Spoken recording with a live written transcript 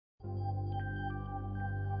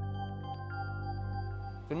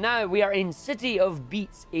So now we are in City of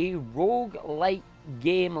Beats, a rogue-like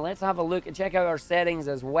game. Let's have a look and check out our settings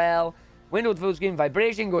as well. Window full screen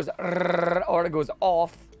vibration goes or it goes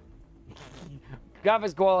off.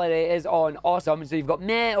 Graphics quality is on awesome. So you've got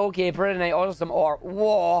meh, okay, pretty nice, awesome, or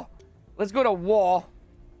whoa. Let's go to whoa.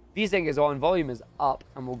 VSync is on, volume is up,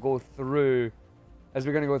 and we'll go through as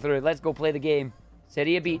we're going to go through. Let's go play the game.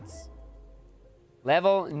 City of Beats.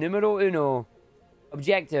 Level numero uno.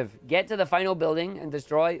 Objective. Get to the final building and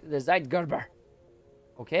destroy the Zeitgerber.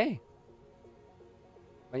 Okay.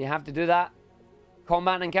 Well, you have to do that.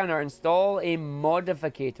 Combat encounter. Install a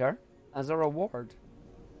modificator as a reward.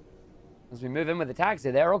 As we move in with the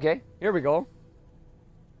taxi there. Okay. Here we go.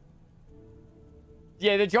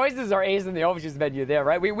 Yeah, the choices are Ace in the options menu there,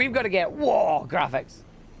 right? We've got to get... Whoa! Graphics.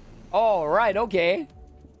 All right. Okay.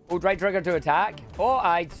 Hold right trigger to attack. Oh,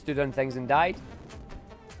 I stood on things and died.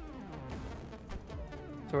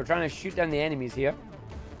 So we're trying to shoot down the enemies here.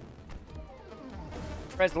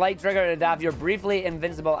 Press light trigger to adapt. You're briefly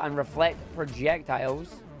invincible and reflect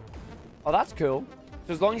projectiles. Oh, that's cool.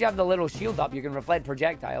 So as long as you have the little shield up, you can reflect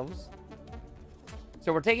projectiles.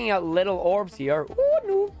 So we're taking out little orbs here. Oh,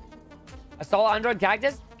 no. Assault Android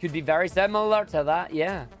Cactus could be very similar to that.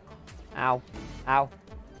 Yeah. Ow. Ow.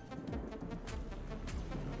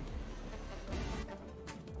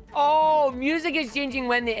 Oh, music is changing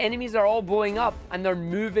when the enemies are all blowing up and they're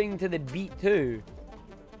moving to the beat too.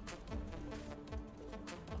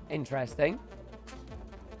 Interesting.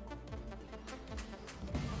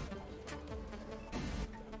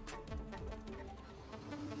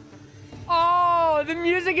 Oh, the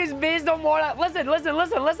music is based on what... Listen, listen,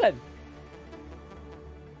 listen, listen.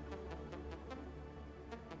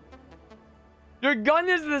 Your gun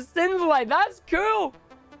is the synth light. That's cool.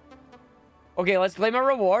 Okay, let's claim a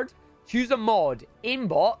reward. Choose a mod.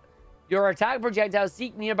 Aimbot. Your attack projectiles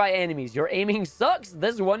seek nearby enemies. Your aiming sucks.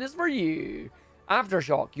 This one is for you.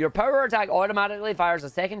 Aftershock. Your power attack automatically fires a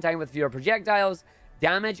second time with fewer projectiles.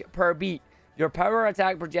 Damage per beat. Your power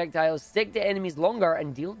attack projectiles stick to enemies longer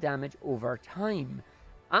and deal damage over time.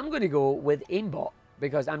 I'm going to go with aimbot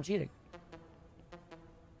because I'm cheating.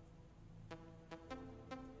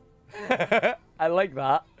 I like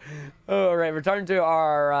that. All right, return to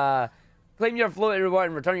our... Claim your floating reward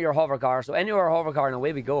and return to your hover car. So enter our hover car and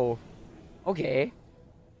away we go. Okay.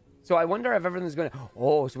 So I wonder if everything's going to...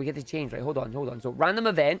 Oh, so we get to change, right? Hold on, hold on. So random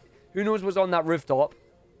event. Who knows what's on that rooftop?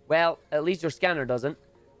 Well, at least your scanner doesn't.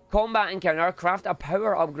 Combat encounter. Craft a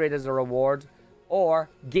power upgrade as a reward. Or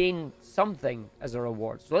gain something as a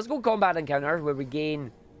reward. So let's go combat encounter where we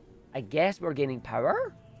gain... I guess we're gaining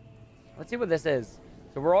power? Let's see what this is.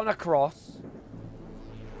 So we're on a cross.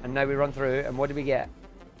 And now we run through. And what do we get?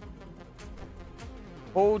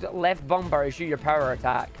 Hold left bumper to shoot your power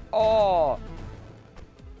attack. Oh!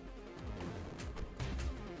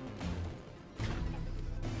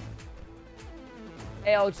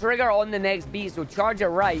 It'll trigger on the next beat, so charge it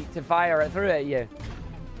right to fire it through at you.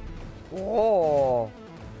 Oh!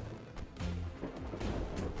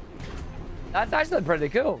 That's actually pretty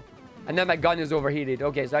cool. And then my gun is overheated.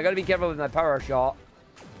 Okay, so I gotta be careful with my power shot.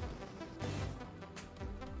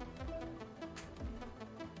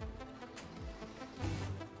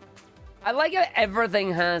 I like how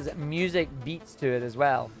everything has music beats to it as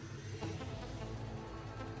well.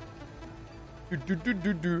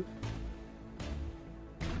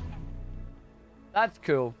 That's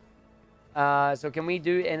cool. So can we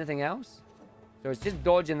do anything else? So it's just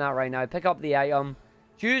dodging that right now. Pick up the item.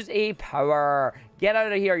 Choose a power. Get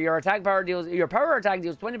out of here. Your power attack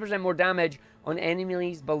deals 20% more damage on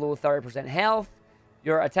enemies below 30% health.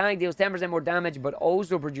 Your attack deals 10% more damage, but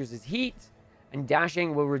also produces heat. And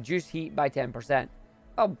dashing will reduce heat by 10%.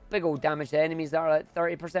 Oh, big old damage to enemies that are at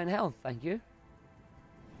 30% health. Thank you.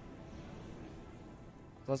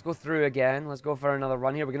 So let's go through again. Let's go for another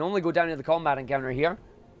run here. We can only go down to the combat encounter here.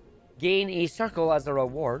 Gain a circle as a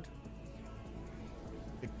reward.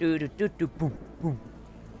 Boom, boom.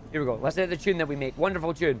 Here we go. Let's hit the tune that we make.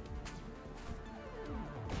 Wonderful tune.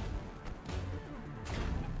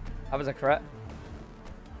 That was a crit.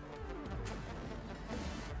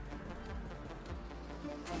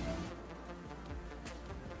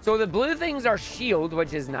 So the blue things are shield,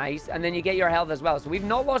 which is nice. And then you get your health as well. So we've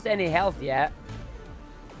not lost any health yet.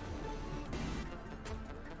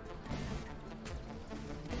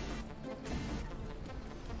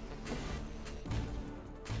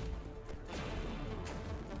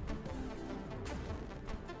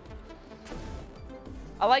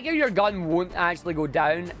 I like how your gun won't actually go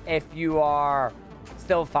down if you are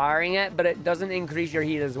still firing it. But it doesn't increase your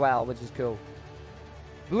heat as well, which is cool.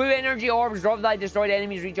 Blue energy orbs drop that destroyed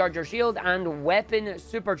enemies, recharge your shield, and weapon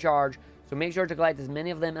supercharge. So make sure to collect as many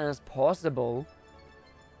of them as possible.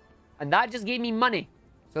 And that just gave me money.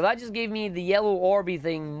 So that just gave me the yellow orby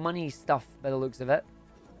thing, money stuff, by the looks of it.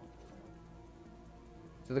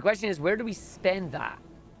 So the question is, where do we spend that?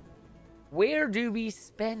 Where do we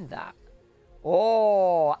spend that?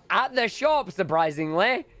 Oh, at the shop,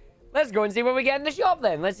 surprisingly. Let's go and see what we get in the shop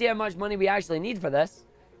then. Let's see how much money we actually need for this.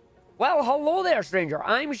 Well, hello there, stranger.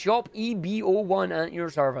 I'm Shop EB01 at your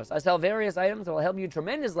service. I sell various items that will help you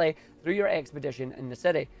tremendously through your expedition in the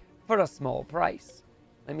city for a small price.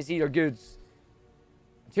 Let me see your goods.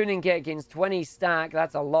 Tuning kit gains 20 stack.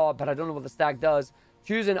 That's a lot, but I don't know what the stack does.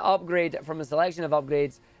 Choose an upgrade from a selection of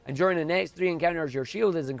upgrades, and during the next 3 encounters, your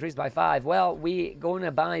shield is increased by 5. Well, we going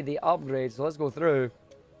to buy the upgrade, so let's go through.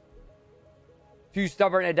 Too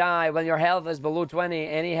stubborn to die. When your health is below 20,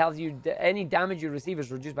 any damage you receive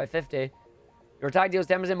is reduced by 50. Your attack deals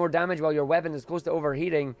 10% more damage while your weapon is close to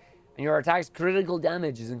overheating, and your attack's critical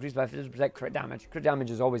damage is increased by 50% crit damage. Crit damage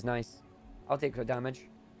is always nice. I'll take crit damage.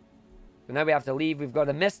 So now we have to leave. We've got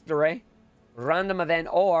a mystery, random event,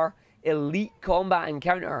 or elite combat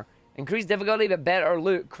encounter. Increased difficulty but better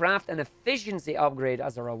loot. Craft an efficiency upgrade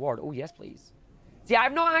as a reward. Oh, yes, please. See,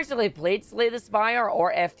 I've not actually played Slay the Spire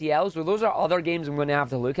or FTL, so those are other games I'm going to have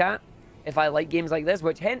to look at if I like games like this,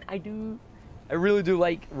 which, hint, I do. I really do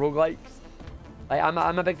like roguelikes. Like, I'm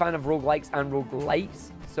a big fan of roguelikes and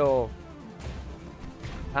roguelites, so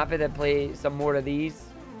happy to play some more of these.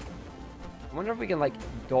 I wonder if we can, like,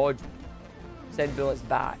 dodge, send bullets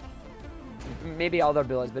back. Maybe other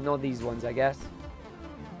bullets, but not these ones, I guess.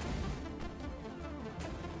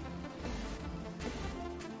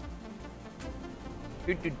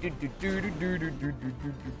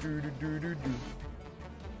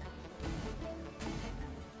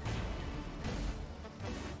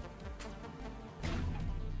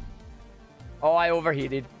 Oh, I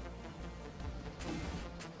overheated.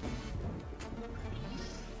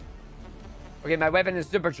 Okay, my weapon is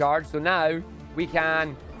supercharged, so now we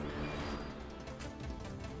can...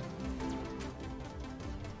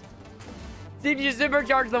 See, if you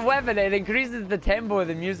supercharge the weapon, it increases the tempo of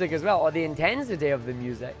the music as well, or the intensity of the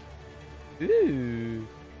music. Ooh.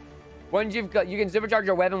 Once you can supercharge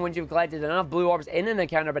your weapon once you've collected enough blue orbs in an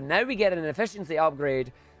encounter, but now we get an efficiency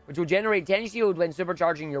upgrade, which will generate 10 shield when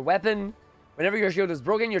supercharging your weapon. Whenever your shield is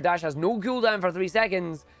broken, your dash has no cooldown for 3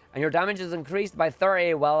 seconds, and your damage is increased by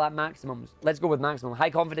 30 while at maximums. Let's go with maximum.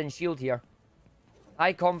 High confidence shield here.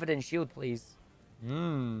 High confidence shield, please.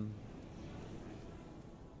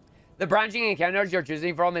 The branching encounters you're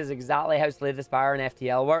choosing from is exactly how Slay the Spire and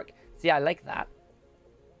FTL work. See, I like that.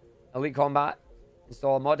 Elite combat.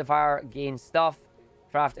 Install a modifier. Gain stuff.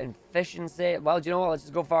 Craft efficiency. Well, do you know what? Let's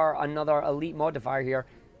just go for another elite modifier here.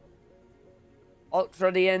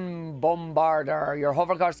 Ultradian Bombarder. Your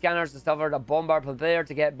hovercar scanners discovered a bombard player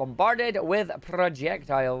to get bombarded with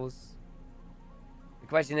projectiles. The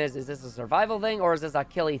question is this a survival thing or is this a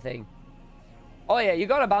killy thing? Oh yeah, you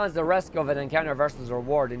gotta balance the risk of an encounter versus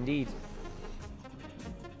reward, indeed.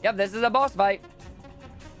 Yep, this is a boss fight.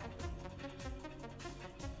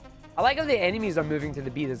 I like how the enemies are moving to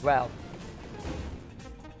the beat as well.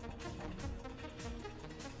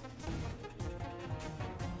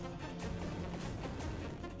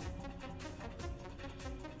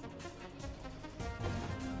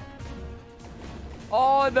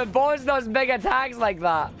 Oh, the boss does big attacks like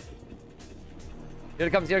that. Here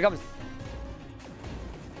it comes, here it comes.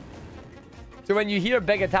 So when you hear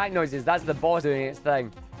big attack noises, that's the boss doing its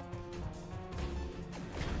thing.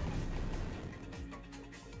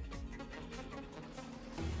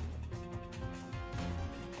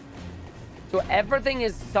 So everything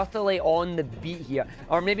is subtly on the beat here.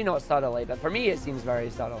 Or maybe not subtly, but for me it seems very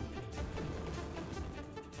subtle.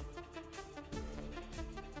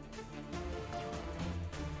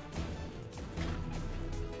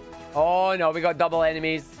 Oh no, we got double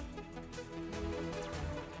enemies.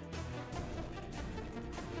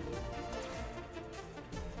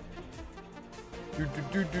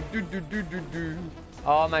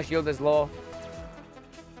 Oh, my shield is low.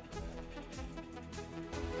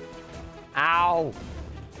 Ow.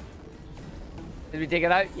 Did we take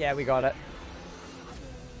it out? Yeah, we got it.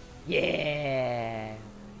 Yeah.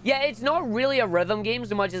 Yeah, it's not really a rhythm game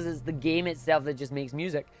so much as it's the game itself that just makes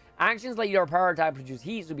music. Actions like your power attack produce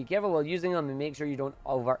heat, so be careful while using them and make sure you don't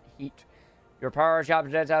overheat. Your power shot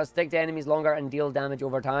projectiles stick to enemies longer and deal damage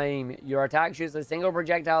over time. Your attack shoots a single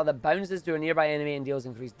projectile that bounces to a nearby enemy and deals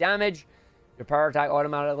increased damage. Your power attack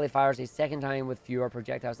automatically fires a second time with fewer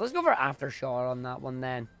projectiles. Let's go for Aftershock on that one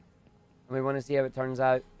then. And we want to see how it turns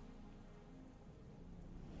out.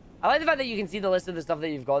 I like the fact that you can see the list of the stuff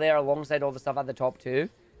that you've got there alongside all the stuff at the top too.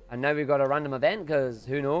 And now we've got a random event because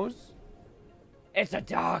who knows? It's a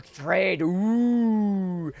dark trade.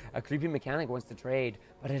 Ooh. A creepy mechanic wants to trade,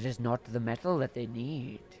 but it is not the metal that they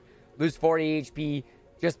need. Lose 40 HP.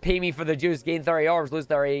 Just pay me for the juice. Gain 30 orbs. Lose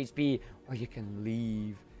 30 HP. Or you can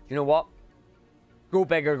leave. You know what? Go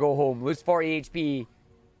big or go home. Lose 40 HP.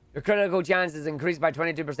 Your critical chance is increased by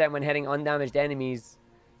 22% when hitting undamaged enemies.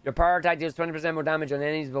 Your power attack deals 20% more damage on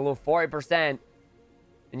enemies below 40%.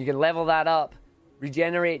 And you can level that up.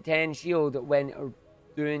 Regenerate 10 shield when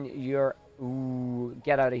doing your... Ooh,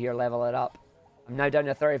 get out of here. Level it up. I'm now down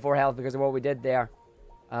to 34 health because of what we did there.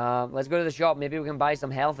 Let's go to the shop. Maybe we can buy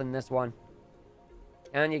some health in this one.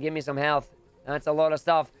 Can you give me some health? That's a lot of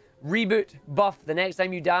stuff. Reboot buff. The next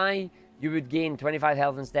time you die, you would gain 25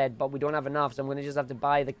 health instead. But we don't have enough, so I'm going to just have to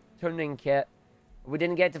buy the tuning kit. We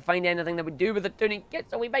didn't get to find anything that would do with the tuning kit,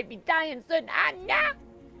 so we might be dying soon. Ah, no!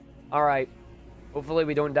 Alright. Hopefully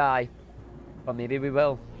we don't die. But maybe we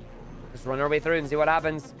will. Just run our way through and see what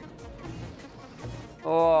happens.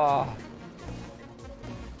 Oh.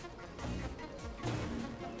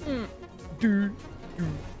 Do.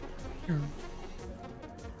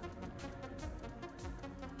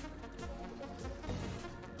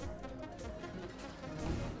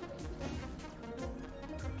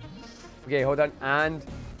 Okay, hold on. And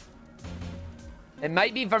it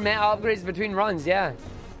might be for meta upgrades between runs, yeah.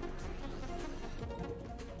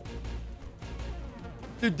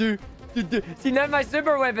 See, now my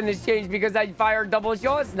super weapon has changed because I fire double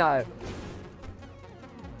shots now.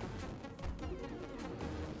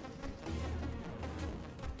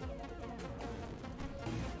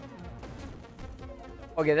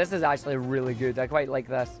 Okay, this is actually really good. I quite like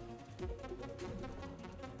this.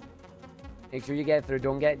 Make sure you get through.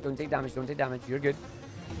 Don't take damage. Don't take damage. You're good.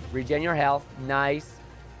 Regen your health. Nice.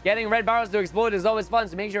 Getting red barrels to explode is always fun,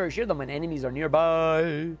 so make sure you shoot them when enemies are nearby.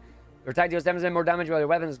 Your attack deals 10% more damage while your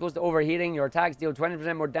weapon is close to overheating. Your attacks deal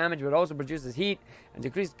 20% more damage, but also produces heat and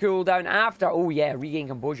decreased cooldown after. Oh yeah, regain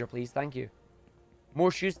composure, please. Thank you. More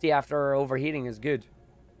shusty after overheating is good.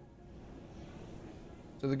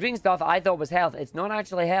 So the green stuff I thought was health. It's not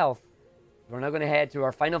actually health. We're now going to head to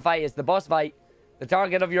our final fight. It's the boss fight. The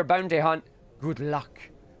target of your bounty hunt. Good luck.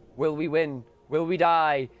 Will we win? Will we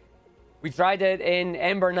die? We tried it in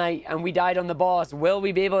Ember Knight and we died on the boss. Will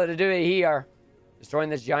we be able to do it here?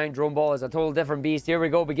 Destroying this giant drone ball is a total different beast. Here we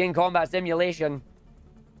go. Begin combat simulation.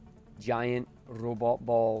 Giant robot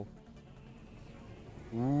ball.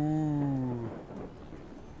 Ooh.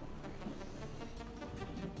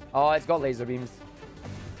 Oh, it's got laser beams.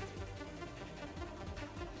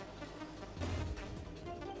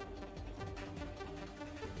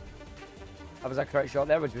 That was a correct shot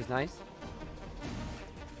there, which was nice.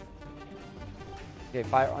 Okay,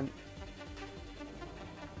 fire on.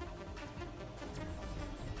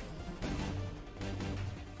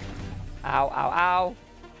 Ow, ow, ow.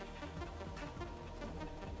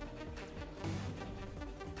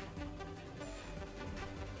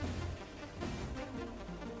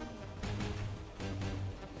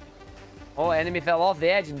 Oh, enemy fell off the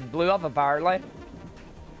edge and blew up apparently.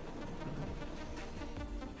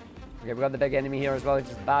 Okay, we got the big enemy here as well, which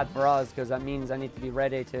is bad for us because that means I need to be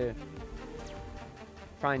ready to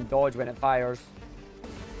try and dodge when it fires.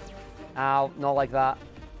 Ow, not like that.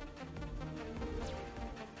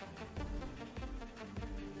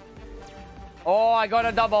 Oh, I got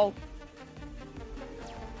a double.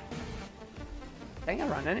 I think I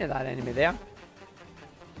ran into that enemy there.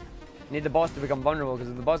 Need the boss to become vulnerable, because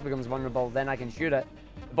if the boss becomes vulnerable, then I can shoot it.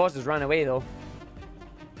 The boss has run away, though.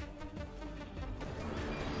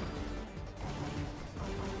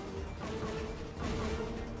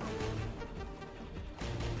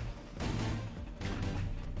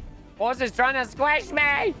 Boss is trying to squish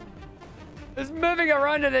me! It's moving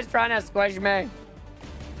around and it's trying to squish me.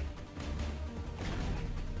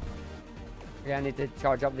 Okay, I need to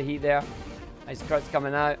charge up the heat there. Nice crut's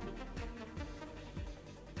coming out.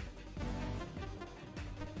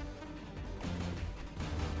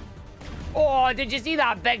 Oh, did you see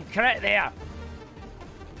that big crit there?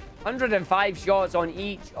 105 shots on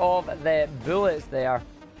each of the bullets there.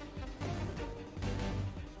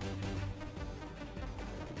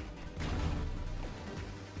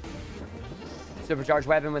 Supercharged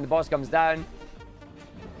weapon when the boss comes down.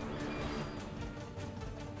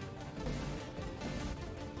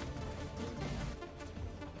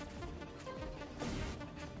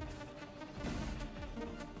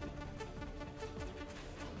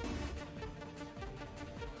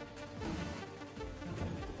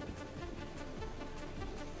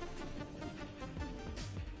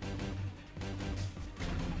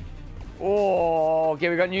 Oh, okay,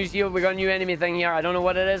 we got new shield, we got new enemy thing here. I don't know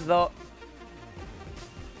what it is though.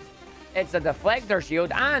 It's a deflector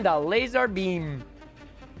shield and a laser beam.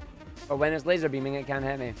 But when it's laser beaming, it can't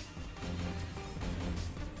hit me.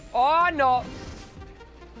 Oh, no.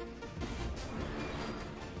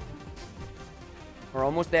 We're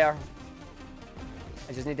almost there.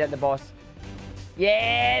 I just need to hit the boss.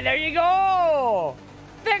 Yeah, there you go.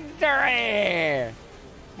 Victory.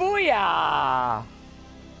 Booyah.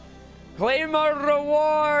 Claim our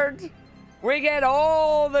reward. We get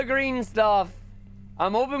all the green stuff.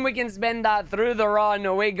 I'm hoping we can spend that through the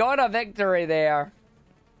run. We got a victory there.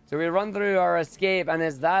 So we run through our escape, and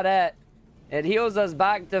is that it? It heals us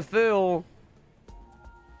back to full.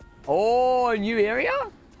 Oh, a new area?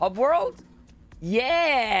 Hub world?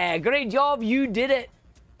 Yeah, great job. You did it.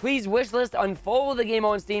 Please wishlist and follow the game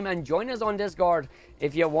on Steam and join us on Discord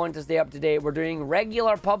if you want to stay up to date. We're doing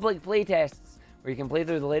regular public playtests where you can play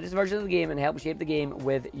through the latest version of the game and help shape the game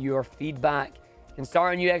with your feedback. You can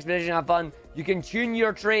start a new expedition, have fun. You can tune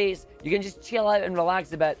your traits. You can just chill out and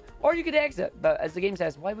relax a bit. Or you could exit. But as the game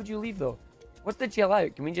says, why would you leave though? What's the chill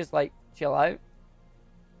out? Can we just like chill out?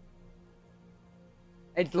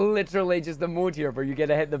 It's literally just a mode here where you get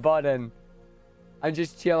to hit the button and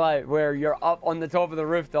just chill out, where you're up on the top of the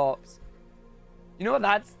rooftops. You know what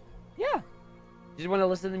that's? Yeah. You just want to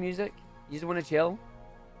listen to the music? You just want to chill?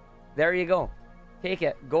 There you go. Take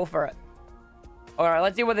it. Go for it. Alright,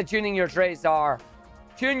 let's see what the tuning your traits are.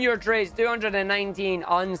 Tune your traits, 219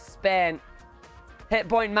 unspent. Hit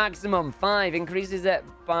point maximum, 5. Increases it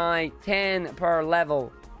by 10 per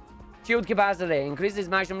level. Shield capacity, increases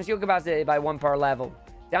maximum shield capacity by 1 per level.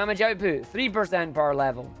 Damage output, 3% per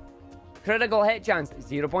level. Critical hit chance,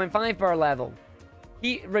 0.5 per level.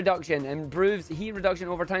 Heat reduction, improves heat reduction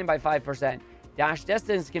over time by 5%. Dash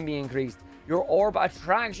distance can be increased. Your orb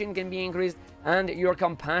attraction can be increased. And your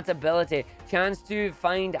compatibility. Chance to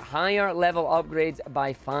find higher level upgrades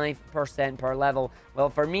by 5% per level.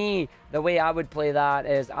 Well, for me, the way I would play that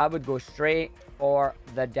is I would go straight for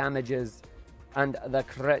the damages and the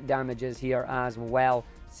crit damages here as well.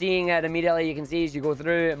 Seeing it immediately, you can see as you go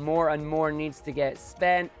through, more and more needs to get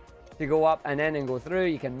spent to go up and in and go through.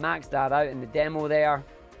 You can max that out in the demo there,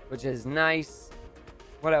 which is nice.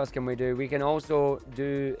 What else can we do? We can also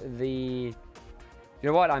do the... You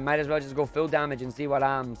know what? I might as well just go full damage and see what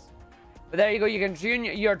happens. But there you go. You can tune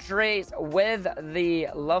your traits with the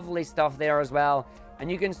lovely stuff there as well. And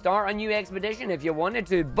you can start a new expedition if you wanted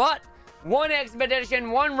to. But one expedition,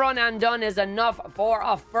 one run and done is enough for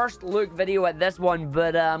a first look video at this one.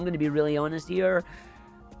 But I'm going to be really honest here.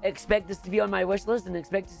 Expect this to be on my wish list and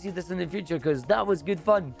expect to see this in the future because that was good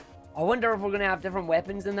fun. I wonder if we're going to have different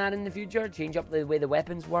weapons in that in the future. Change up the way the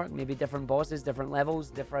weapons work. Maybe different bosses, different levels,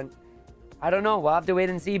 different... I don't know. We'll have to wait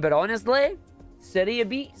and see. But honestly, City of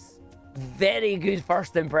Beats, very good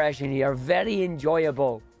first impression here. Very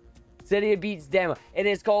enjoyable. City of Beats demo. It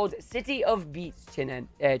is called City of Beats,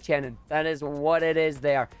 Chenin. That is what it is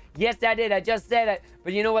there. Yes, I did. I just said it.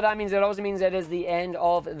 But you know what that means? It also means it is the end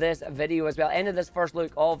of this video as well. End of this first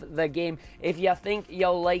look of the game. If you think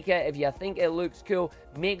you'll like it, if you think it looks cool,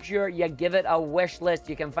 make sure you give it a wish list.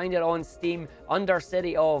 You can find it on Steam under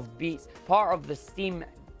City of Beats. Part of the Steam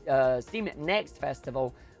Next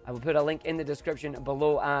Festival. I will put a link in the description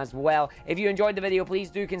below as well. If you enjoyed the video, please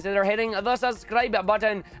do consider hitting the subscribe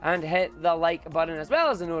button and hit the like button as well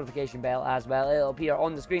as the notification bell as well. It'll appear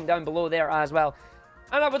on the screen down below there as well.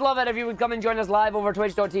 And I would love it if you would come and join us live over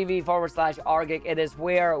twitch.tv/Argick. It is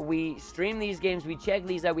where we stream these games, we check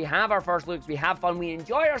these out, we have our first looks, we have fun, we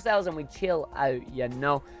enjoy ourselves, and we chill out, you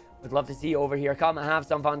know. Would love to see you over here. Come and have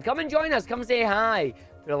some fun. Come and join us. Come say hi.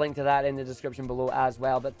 Put a link to that in the description below as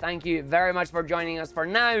well. But thank you very much for joining us for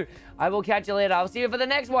now. I will catch you later. I'll see you for the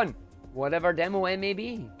next one. Whatever demo it may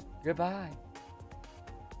be. Goodbye.